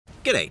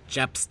G'day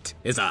chaps,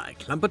 it's I,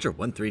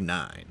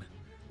 ClownButcher139.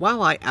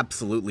 While I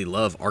absolutely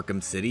love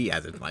Arkham City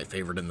as it's my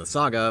favorite in the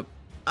saga,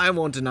 I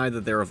won't deny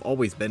that there have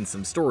always been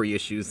some story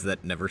issues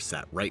that never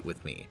sat right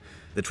with me.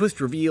 The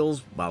twist reveals,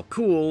 while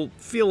cool,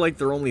 feel like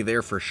they're only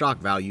there for shock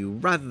value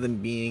rather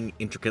than being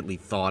intricately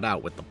thought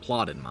out with the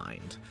plot in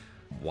mind.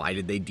 Why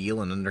did they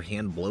deal an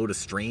underhand blow to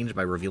Strange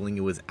by revealing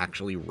it was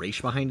actually Ra's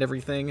behind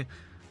everything?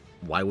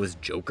 Why was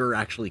Joker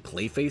actually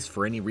Clayface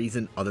for any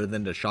reason other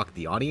than to shock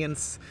the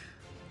audience?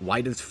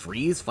 Why does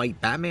Freeze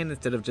fight Batman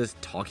instead of just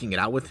talking it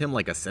out with him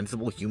like a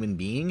sensible human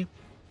being?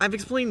 I've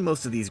explained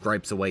most of these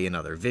gripes away in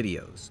other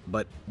videos,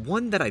 but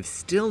one that I've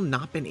still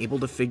not been able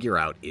to figure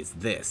out is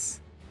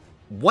this.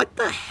 What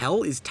the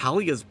hell is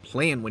Talia's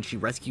plan when she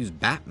rescues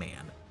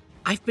Batman?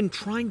 I've been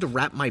trying to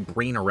wrap my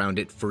brain around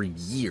it for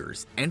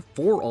years, and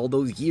for all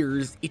those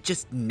years, it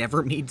just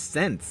never made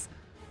sense.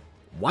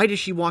 Why does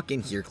she walk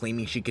in here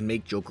claiming she can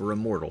make Joker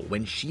immortal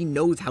when she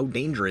knows how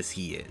dangerous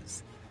he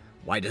is?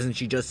 Why doesn't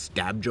she just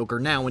stab Joker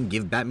now and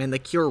give Batman the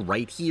cure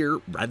right here,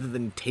 rather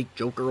than take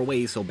Joker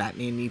away so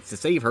Batman needs to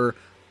save her,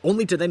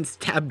 only to then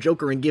stab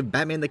Joker and give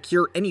Batman the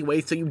cure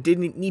anyway so you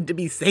didn't need to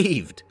be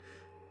saved?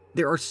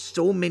 There are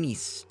so many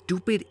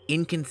stupid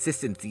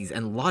inconsistencies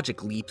and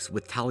logic leaps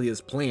with Talia's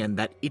plan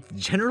that it's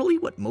generally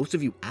what most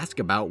of you ask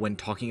about when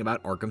talking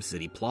about Arkham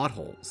City plot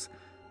holes.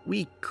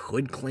 We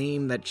could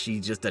claim that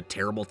she's just a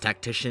terrible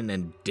tactician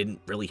and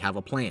didn't really have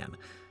a plan,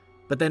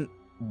 but then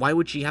why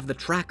would she have the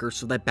tracker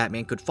so that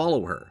Batman could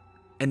follow her?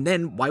 And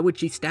then why would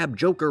she stab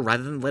Joker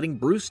rather than letting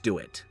Bruce do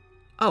it?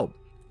 Oh,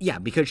 yeah,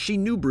 because she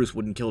knew Bruce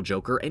wouldn't kill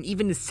Joker and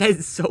even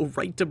says so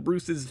right to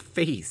Bruce's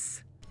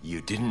face.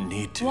 You didn't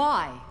need to.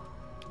 Why?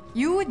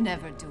 You would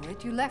never do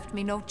it. You left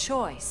me no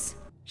choice.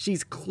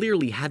 She's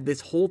clearly had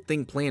this whole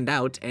thing planned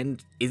out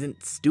and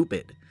isn't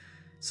stupid.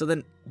 So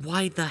then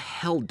why the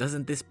hell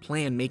doesn't this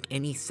plan make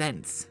any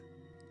sense?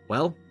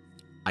 Well,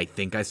 I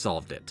think I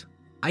solved it.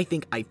 I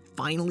think I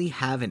finally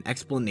have an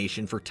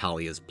explanation for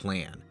Talia's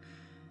plan.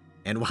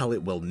 And while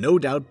it will no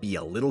doubt be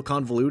a little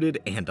convoluted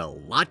and a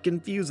lot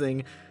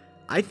confusing,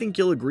 I think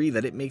you'll agree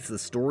that it makes the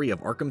story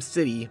of Arkham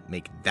City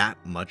make that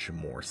much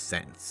more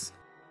sense.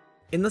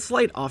 In the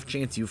slight off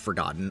chance you've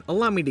forgotten,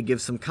 allow me to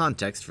give some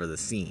context for the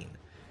scene.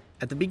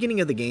 At the beginning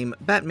of the game,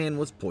 Batman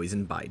was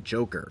poisoned by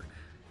Joker.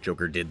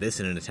 Joker did this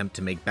in an attempt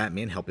to make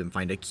Batman help him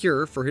find a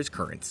cure for his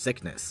current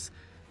sickness.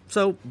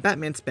 So,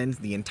 Batman spends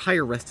the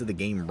entire rest of the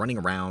game running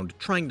around,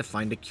 trying to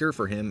find a cure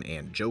for him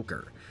and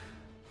Joker.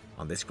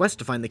 On this quest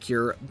to find the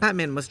cure,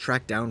 Batman must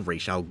track down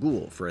Ra's al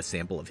Ghul for a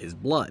sample of his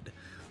blood.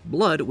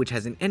 Blood which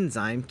has an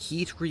enzyme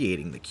key to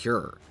creating the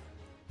cure.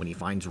 When he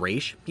finds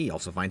Ra's, he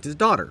also finds his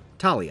daughter,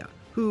 Talia,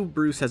 who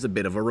Bruce has a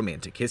bit of a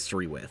romantic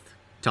history with.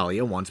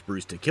 Talia wants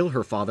Bruce to kill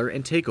her father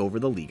and take over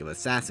the League of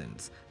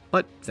Assassins,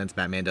 but since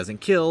Batman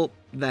doesn't kill,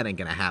 that ain't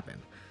gonna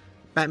happen.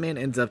 Batman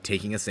ends up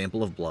taking a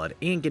sample of blood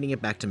and getting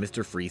it back to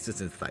Mr. Freeze to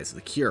synthesize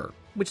the cure,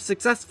 which is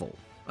successful.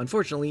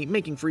 Unfortunately,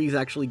 making Freeze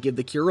actually give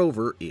the cure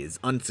over is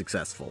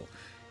unsuccessful,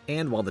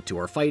 and while the two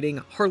are fighting,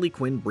 Harley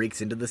Quinn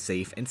breaks into the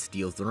safe and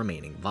steals the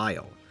remaining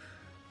vial.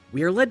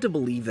 We are led to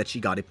believe that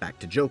she got it back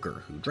to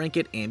Joker, who drank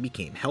it and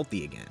became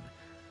healthy again.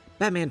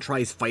 Batman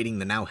tries fighting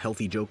the now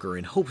healthy Joker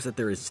in hopes that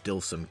there is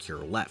still some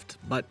cure left,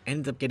 but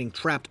ends up getting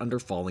trapped under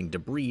falling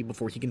debris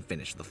before he can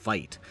finish the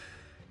fight.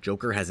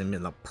 Joker has him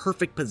in the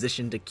perfect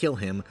position to kill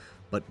him,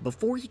 but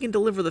before he can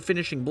deliver the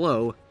finishing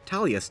blow,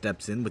 Talia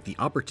steps in with the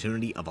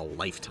opportunity of a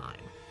lifetime.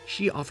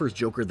 She offers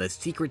Joker the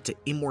secret to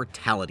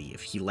immortality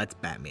if he lets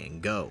Batman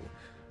go.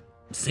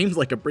 Seems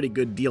like a pretty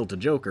good deal to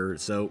Joker,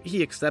 so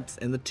he accepts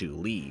and the two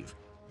leave.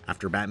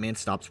 After Batman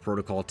stops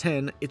Protocol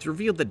 10, it's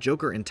revealed that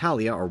Joker and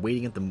Talia are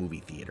waiting at the movie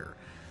theater.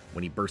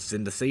 When he bursts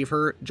in to save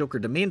her, Joker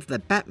demands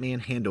that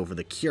Batman hand over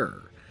the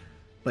cure.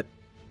 But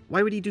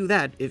why would he do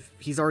that if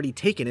he's already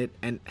taken it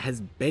and has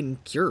been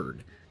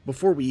cured?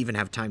 Before we even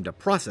have time to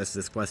process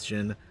this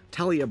question,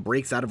 Talia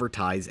breaks out of her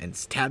ties and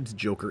stabs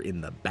Joker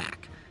in the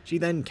back. She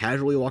then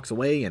casually walks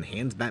away and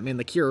hands Batman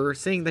the cure,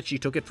 saying that she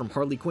took it from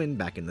Harley Quinn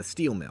back in the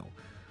steel mill.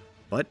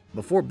 But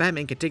before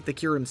Batman can take the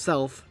cure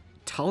himself,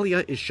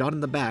 Talia is shot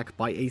in the back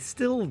by a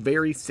still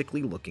very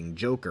sickly looking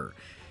Joker,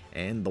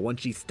 and the one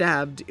she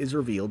stabbed is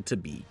revealed to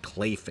be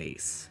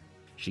Clayface.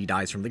 She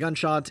dies from the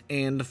gunshot,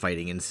 and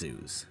fighting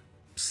ensues.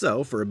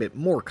 So, for a bit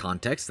more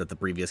context that the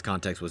previous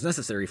context was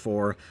necessary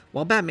for,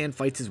 while Batman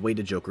fights his way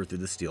to Joker through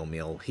the steel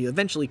mill, he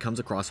eventually comes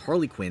across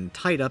Harley Quinn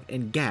tied up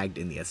and gagged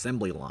in the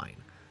assembly line.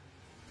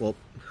 Well,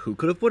 who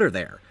could have put her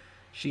there?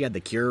 She had the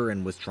cure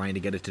and was trying to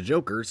get it to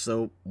Joker,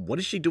 so what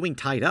is she doing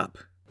tied up?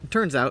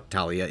 Turns out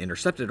Talia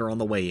intercepted her on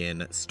the way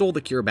in, stole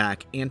the cure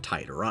back, and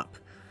tied her up.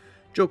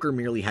 Joker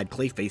merely had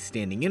Clayface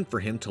standing in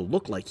for him to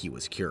look like he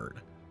was cured.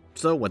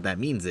 So what that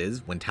means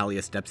is, when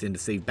Talia steps in to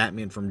save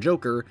Batman from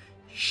Joker,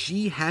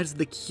 she has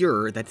the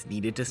cure that's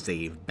needed to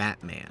save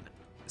Batman.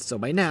 So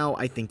by now,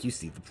 I think you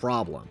see the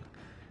problem.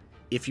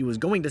 If he was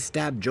going to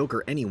stab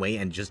Joker anyway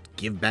and just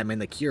give Batman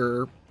the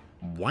cure,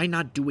 why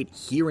not do it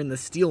here in the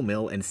steel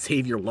mill and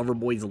save your lover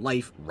boy's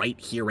life right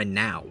here and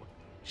now?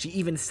 She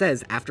even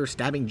says after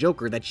stabbing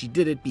Joker that she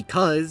did it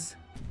because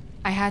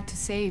I had to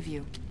save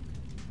you.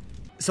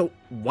 So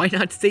why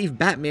not save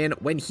Batman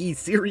when he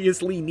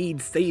seriously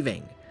needs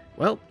saving?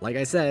 Well, like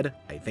I said,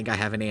 I think I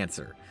have an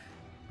answer.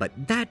 But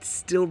that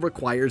still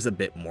requires a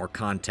bit more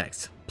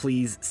context.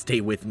 Please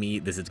stay with me,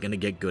 this is gonna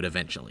get good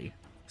eventually.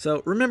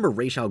 So remember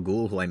Ra's al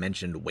Ghul, who I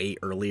mentioned way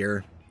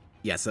earlier?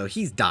 Yeah, so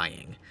he's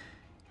dying.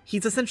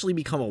 He's essentially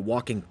become a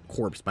walking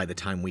corpse by the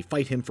time we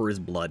fight him for his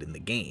blood in the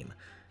game.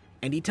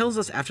 And he tells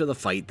us after the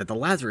fight that the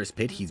Lazarus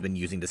pit he's been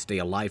using to stay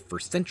alive for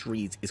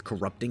centuries is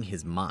corrupting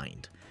his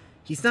mind.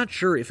 He's not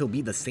sure if he'll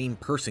be the same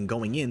person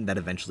going in that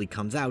eventually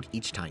comes out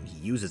each time he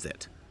uses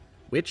it.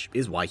 Which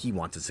is why he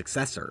wants a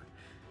successor.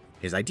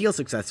 His ideal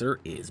successor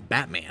is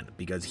Batman,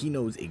 because he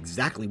knows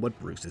exactly what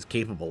Bruce is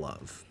capable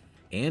of.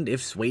 And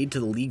if swayed to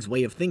the League's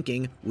way of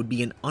thinking, would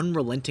be an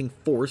unrelenting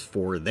force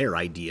for their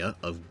idea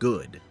of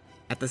good.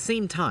 At the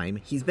same time,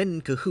 he's been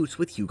in cahoots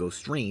with Hugo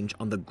Strange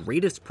on the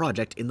greatest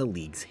project in the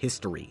League's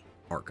history,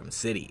 Arkham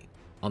City.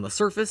 On the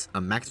surface, a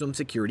maximum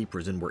security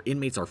prison where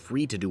inmates are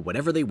free to do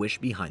whatever they wish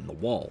behind the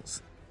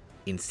walls.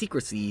 In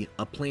secrecy,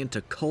 a plan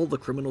to cull the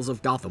criminals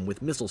of Gotham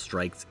with missile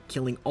strikes,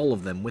 killing all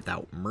of them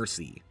without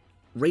mercy.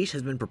 Ra's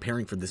has been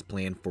preparing for this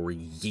plan for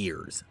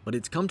years, but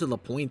it's come to the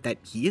point that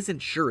he isn't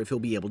sure if he'll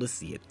be able to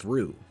see it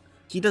through.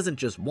 He doesn't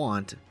just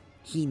want,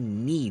 he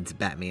needs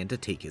Batman to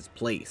take his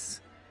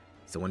place.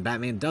 So when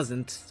Batman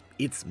doesn't,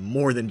 it's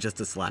more than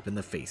just a slap in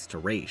the face to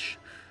Ra's.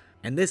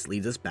 And this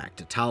leads us back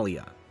to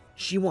Talia.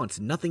 She wants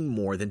nothing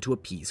more than to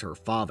appease her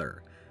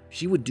father.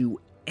 She would do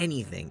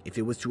anything if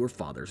it was to her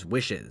father's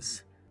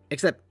wishes.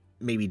 Except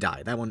maybe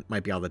die, that one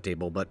might be on the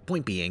table, but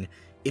point being,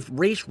 if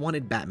Ra's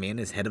wanted Batman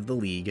as head of the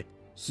League,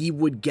 he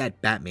would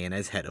get Batman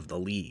as head of the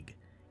League,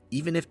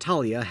 even if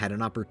Talia had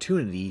an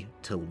opportunity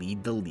to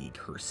lead the League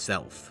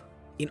herself.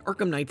 In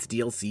Arkham Knight's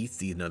DLC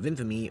Season of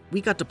Infamy,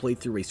 we got to play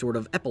through a sort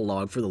of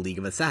epilogue for the League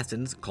of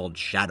Assassins called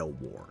Shadow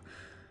War.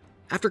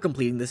 After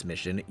completing this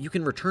mission, you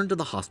can return to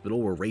the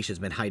hospital where Ra's has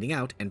been hiding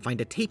out and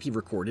find a tape he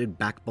recorded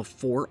back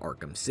before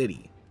Arkham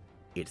City.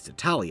 It's to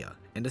Talia,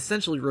 and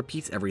essentially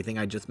repeats everything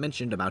I just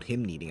mentioned about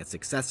him needing a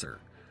successor.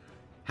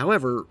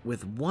 However,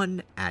 with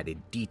one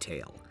added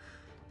detail.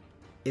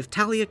 If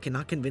Talia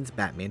cannot convince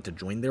Batman to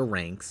join their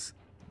ranks,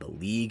 the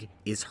League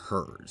is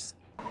hers.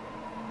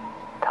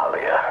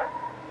 Talia,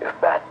 if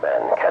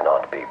Batman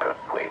cannot be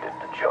persuaded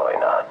to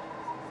join us,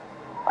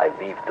 I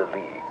leave the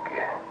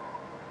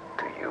League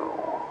to you.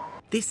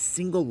 This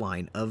single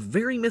line of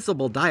very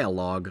missable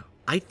dialogue,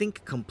 I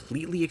think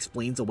completely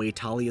explains away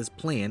Talia's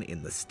plan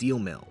in the steel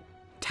mill.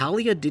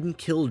 Talia didn't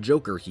kill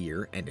Joker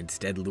here and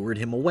instead lured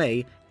him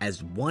away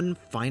as one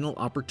final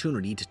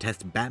opportunity to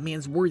test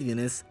Batman's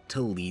worthiness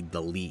to lead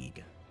the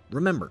League.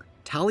 Remember,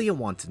 Talia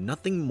wants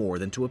nothing more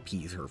than to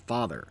appease her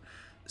father,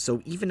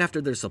 so even after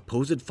their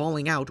supposed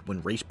falling out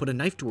when Ra's put a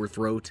knife to her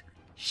throat,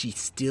 she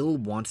still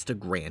wants to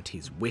grant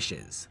his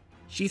wishes.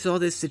 She saw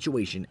this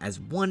situation as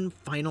one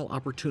final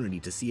opportunity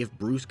to see if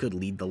Bruce could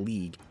lead the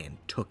League and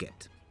took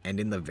it. And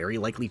in the very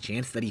likely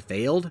chance that he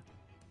failed,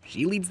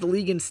 she leads the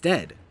League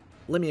instead.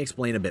 Let me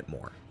explain a bit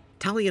more.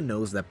 Talia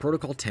knows that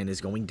Protocol 10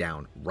 is going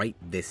down right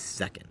this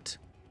second.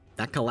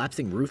 That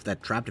collapsing roof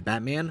that trapped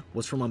Batman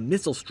was from a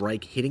missile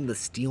strike hitting the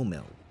steel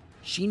mill.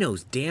 She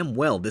knows damn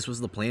well this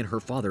was the plan her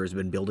father has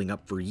been building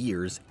up for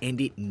years, and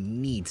it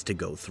needs to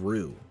go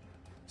through.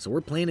 So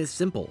her plan is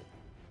simple.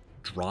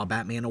 Draw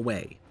Batman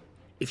away.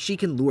 If she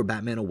can lure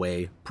Batman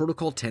away,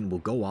 Protocol 10 will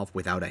go off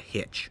without a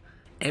hitch.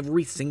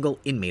 Every single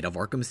inmate of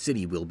Arkham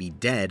City will be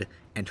dead,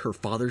 and her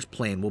father's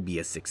plan will be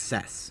a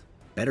success.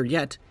 Better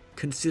yet,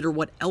 consider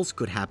what else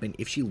could happen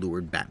if she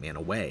lured Batman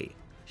away.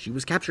 She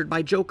was captured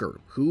by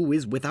Joker, who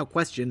is without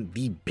question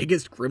the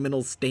biggest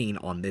criminal stain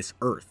on this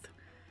earth.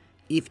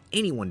 If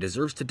anyone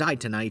deserves to die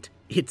tonight,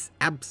 it's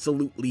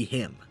absolutely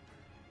him.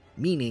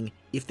 Meaning,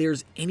 if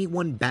there's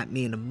anyone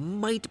Batman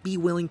might be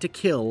willing to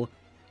kill,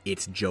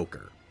 it's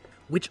Joker.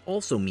 Which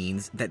also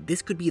means that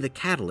this could be the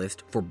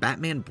catalyst for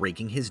Batman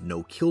breaking his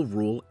no-kill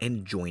rule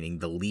and joining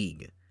the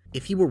League.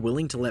 If he were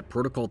willing to let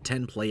Protocol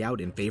 10 play out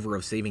in favor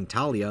of saving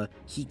Talia,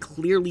 he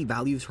clearly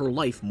values her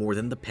life more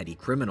than the petty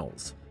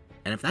criminals.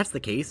 And if that's the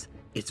case,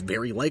 it's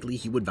very likely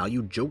he would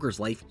value Joker's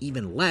life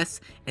even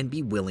less and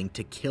be willing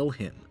to kill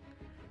him.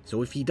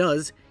 So if he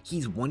does,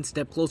 he's one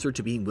step closer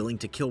to being willing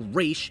to kill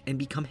Ra's and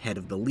become head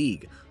of the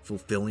League,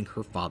 fulfilling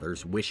her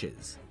father's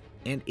wishes.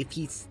 And if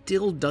he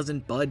still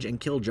doesn't budge and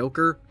kill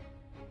Joker,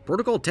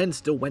 Protocol 10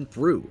 still went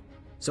through.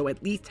 So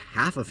at least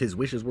half of his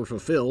wishes were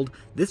fulfilled,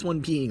 this one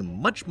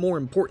being much more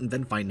important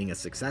than finding a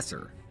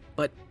successor.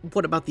 But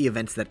what about the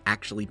events that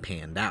actually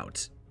panned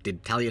out?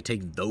 Did Talia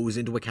take those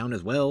into account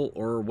as well,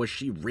 or was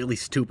she really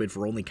stupid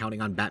for only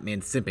counting on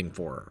Batman simping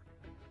for her?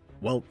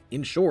 Well,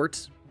 in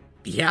short,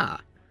 yeah.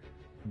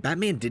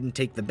 Batman didn't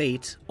take the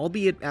bait,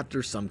 albeit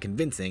after some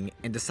convincing,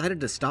 and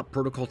decided to stop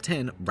Protocol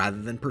 10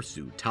 rather than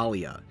pursue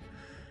Talia.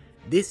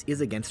 This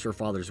is against her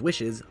father's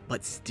wishes,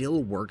 but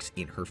still works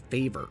in her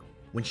favor.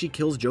 When she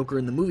kills Joker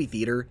in the movie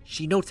theater,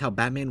 she notes how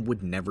Batman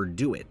would never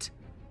do it.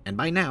 And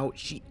by now,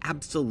 she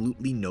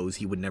absolutely knows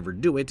he would never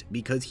do it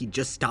because he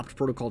just stopped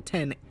Protocol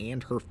 10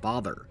 and her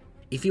father.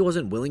 If he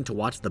wasn't willing to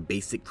watch the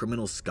basic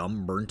criminal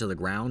scum burn to the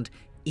ground,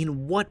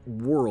 in what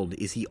world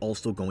is he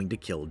also going to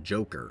kill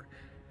Joker?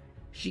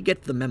 She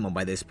gets the memo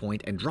by this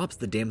point and drops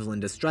the damsel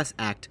in distress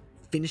act,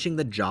 finishing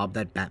the job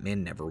that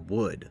Batman never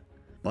would.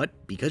 But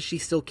because she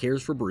still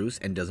cares for Bruce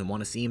and doesn't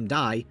want to see him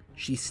die,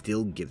 she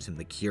still gives him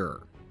the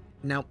cure.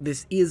 Now,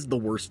 this is the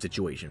worst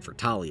situation for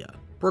Talia.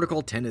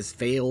 Protocol 10 has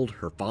failed,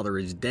 her father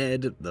is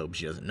dead, though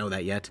she doesn't know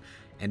that yet,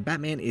 and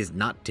Batman is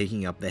not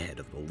taking up the head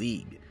of the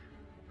League.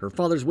 Her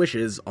father's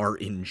wishes are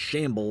in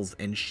shambles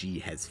and she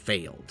has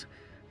failed.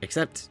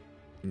 Except,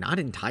 not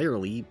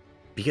entirely,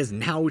 because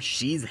now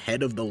she's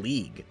head of the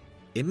League.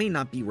 It may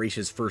not be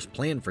Ra's first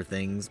plan for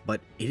things,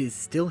 but it is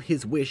still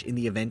his wish in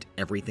the event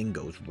everything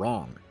goes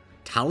wrong.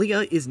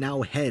 Talia is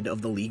now head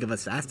of the League of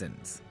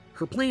Assassins.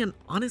 Her plan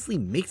honestly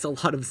makes a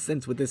lot of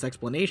sense with this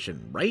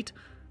explanation, right?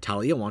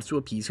 Talia wants to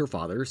appease her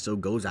father, so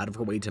goes out of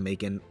her way to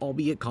make an,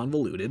 albeit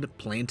convoluted,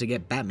 plan to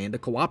get Batman to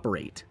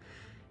cooperate.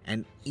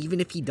 And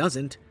even if he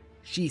doesn't,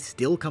 she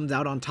still comes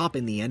out on top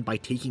in the end by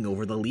taking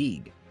over the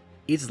League.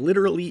 It's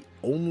literally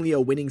only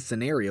a winning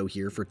scenario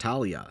here for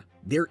Talia.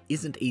 There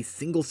isn't a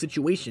single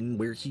situation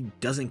where he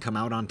doesn't come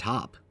out on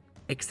top.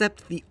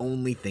 Except the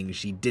only thing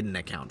she didn't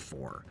account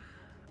for.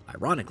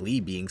 Ironically,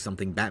 being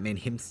something Batman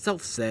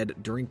himself said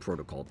during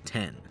Protocol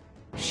 10.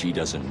 She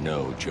doesn't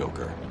know,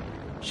 Joker.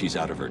 She's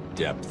out of her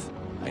depth.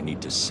 I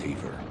need to save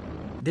her.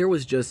 There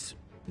was just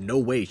no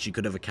way she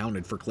could have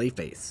accounted for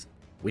Clayface.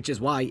 Which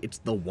is why it's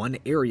the one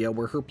area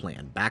where her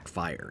plan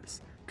backfires.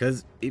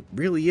 Cause it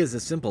really is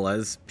as simple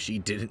as she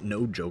didn't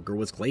know Joker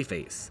was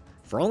Clayface.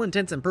 For all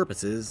intents and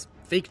purposes,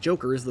 fake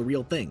Joker is the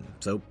real thing,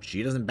 so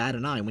she doesn't bat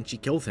an eye when she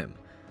kills him.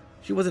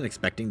 She wasn't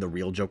expecting the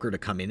real Joker to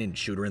come in and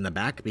shoot her in the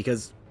back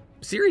because,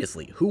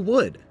 seriously, who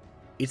would?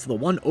 It's the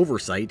one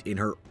oversight in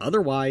her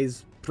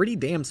otherwise pretty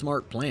damn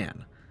smart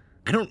plan.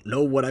 I don't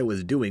know what I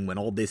was doing when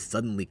all this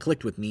suddenly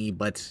clicked with me,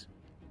 but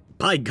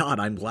by God,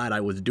 I'm glad I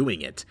was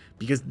doing it,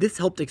 because this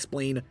helped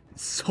explain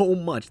so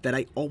much that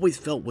I always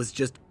felt was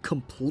just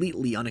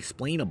completely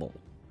unexplainable.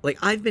 Like,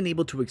 I've been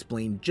able to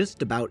explain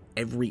just about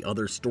every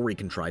other story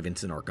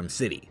contrivance in Arkham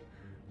City.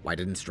 Why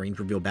didn't Strange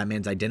reveal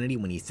Batman's identity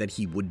when he said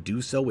he would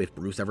do so if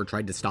Bruce ever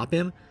tried to stop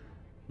him?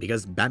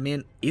 Because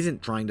Batman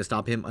isn't trying to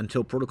stop him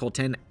until Protocol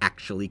 10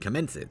 actually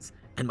commences,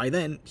 and by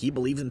then, he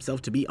believes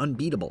himself to be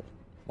unbeatable.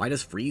 Why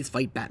does Freeze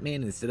fight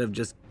Batman instead of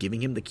just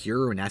giving him the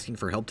cure and asking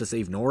for help to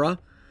save Nora?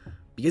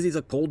 Because he's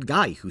a cold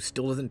guy who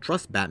still doesn't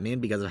trust Batman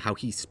because of how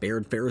he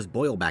spared Ferris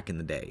Boyle back in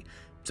the day,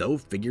 so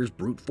figures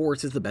brute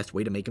force is the best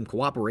way to make him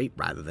cooperate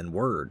rather than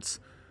words.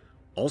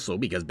 Also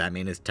because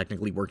Batman is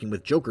technically working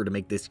with Joker to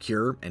make this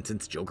cure, and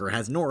since Joker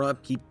has Nora,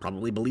 he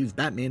probably believes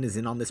Batman is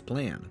in on this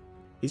plan.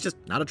 He's just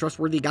not a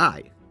trustworthy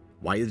guy.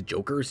 Why is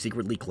Joker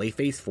secretly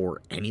Clayface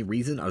for any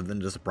reason other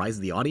than to surprise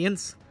the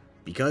audience?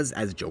 Because,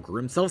 as Joker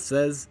himself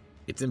says,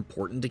 it's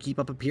important to keep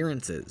up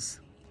appearances.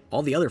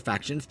 All the other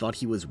factions thought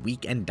he was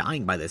weak and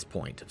dying by this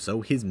point,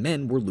 so his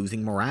men were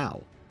losing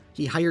morale.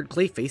 He hired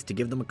Clayface to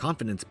give them a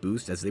confidence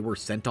boost as they were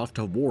sent off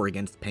to war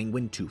against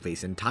Penguin,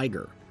 Two-Face, and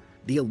Tiger.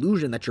 The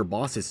illusion that your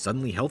boss is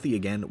suddenly healthy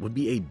again would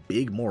be a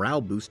big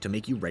morale boost to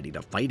make you ready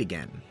to fight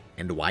again.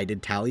 And why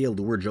did Talia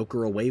lure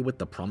Joker away with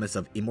the promise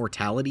of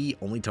immortality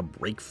only to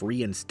break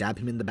free and stab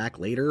him in the back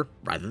later,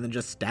 rather than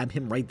just stab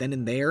him right then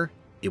and there?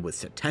 It was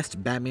to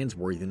test Batman's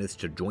worthiness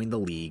to join the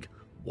League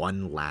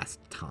one last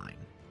time.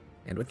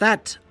 And with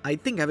that, I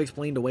think I've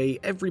explained away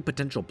every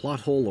potential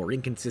plot hole or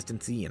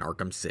inconsistency in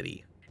Arkham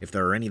City. If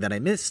there are any that I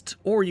missed,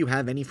 or you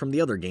have any from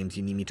the other games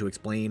you need me to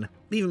explain,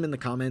 leave them in the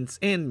comments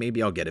and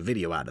maybe I'll get a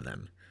video out of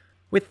them.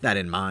 With that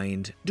in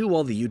mind, do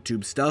all the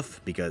YouTube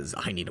stuff, because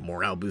I need a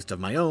morale boost of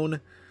my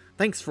own.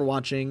 Thanks for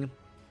watching,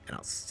 and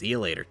I'll see you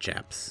later,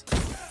 chaps.